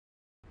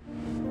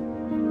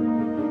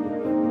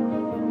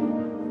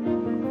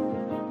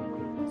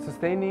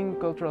Sustaining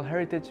cultural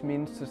heritage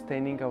means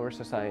sustaining our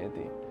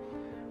society.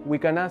 We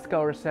can ask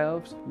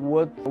ourselves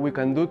what we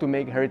can do to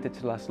make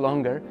heritage last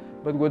longer,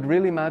 but what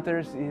really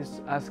matters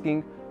is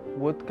asking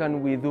what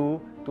can we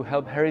do to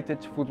help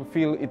heritage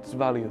fulfill its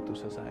value to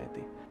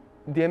society.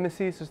 The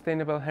MSc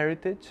Sustainable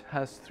Heritage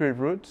has three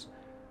routes: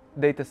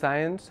 data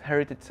science,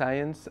 heritage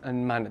science,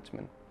 and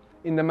management.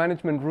 In the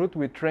management route,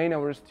 we train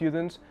our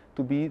students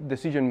to be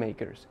decision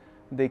makers.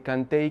 They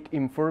can take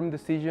informed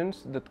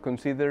decisions that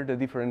consider the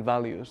different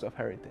values of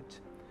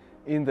heritage.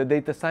 In the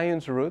data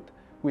science route,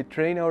 we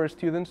train our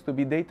students to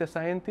be data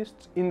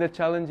scientists in the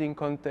challenging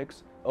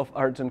context of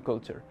arts and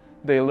culture.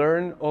 They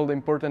learn all the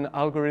important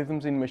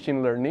algorithms in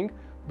machine learning,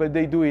 but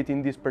they do it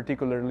in this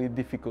particularly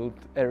difficult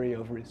area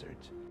of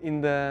research. In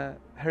the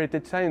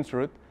heritage science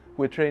route,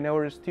 we train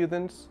our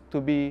students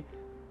to be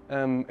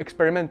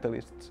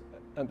experimentalists,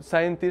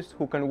 scientists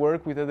who can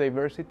work with a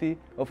diversity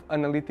of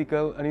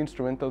analytical and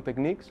instrumental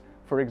techniques,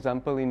 for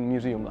example, in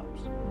museum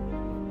labs.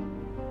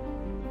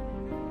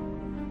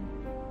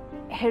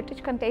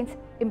 Heritage contains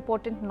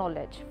important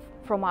knowledge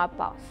from our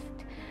past,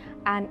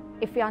 and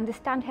if we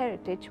understand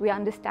heritage, we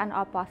understand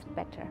our past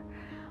better.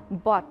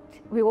 But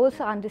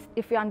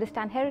if we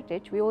understand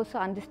heritage, we also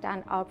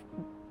understand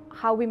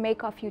how we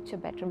make our future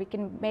better. We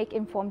can make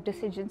informed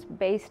decisions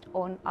based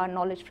on our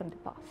knowledge from the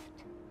past.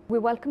 We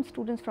welcome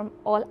students from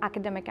all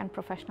academic and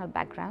professional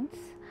backgrounds,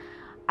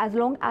 as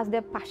long as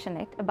they're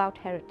passionate about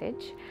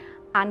heritage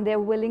and they're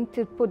willing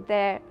to put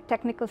their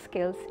technical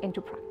skills into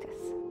practice.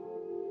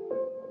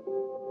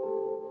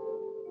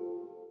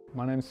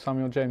 My name is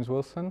Samuel James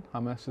Wilson.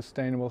 I'm a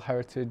Sustainable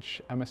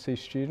Heritage MSc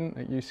student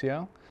at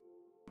UCL.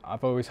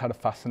 I've always had a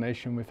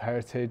fascination with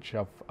heritage.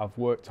 I've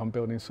worked on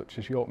buildings such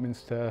as York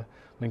Minster,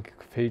 Lincoln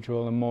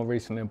Cathedral, and more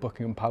recently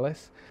Buckingham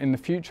Palace. In the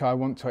future, I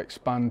want to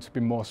expand to be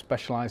more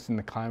specialised in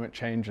the climate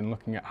change and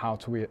looking at how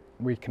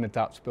we can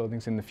adapt to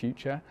buildings in the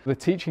future. The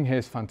teaching here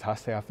is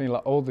fantastic. I feel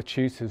like all the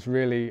tutors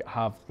really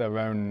have their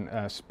own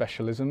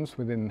specialisms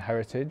within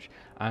heritage,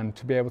 and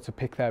to be able to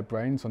pick their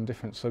brains on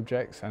different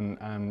subjects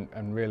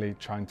and really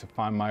trying to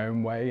find my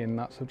own way in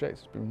that subject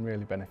has been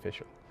really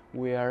beneficial.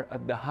 We are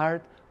at the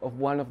heart of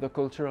one of the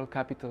cultural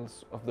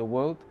capitals of the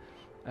world.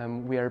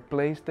 We are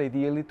placed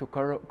ideally to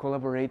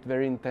collaborate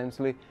very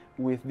intensely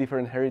with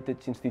different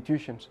heritage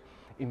institutions.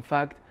 In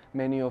fact,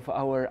 many of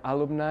our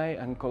alumni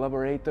and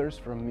collaborators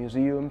from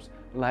museums,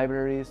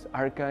 libraries,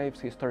 archives,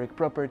 historic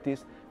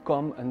properties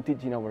come and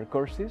teach in our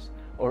courses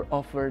or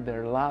offer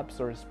their labs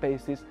or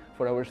spaces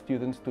for our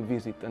students to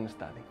visit and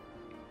study.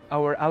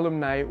 Our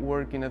alumni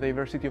work in a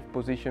diversity of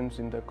positions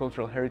in the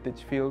cultural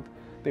heritage field.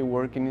 They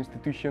work in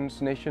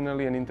institutions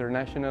nationally and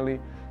internationally,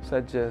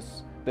 such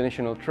as the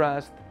National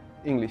Trust,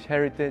 English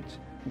Heritage,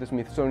 the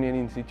Smithsonian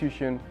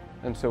Institution,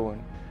 and so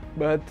on.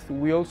 But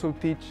we also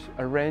teach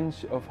a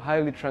range of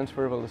highly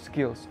transferable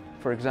skills.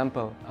 For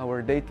example,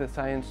 our data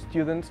science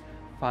students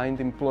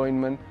find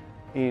employment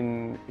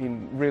in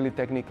really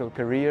technical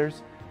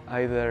careers,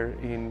 either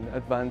in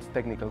advanced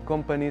technical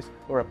companies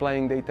or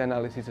applying data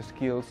analysis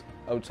skills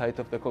outside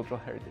of the cultural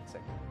heritage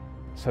sector.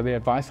 So the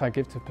advice I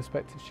give to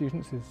prospective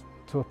students is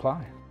to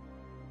apply.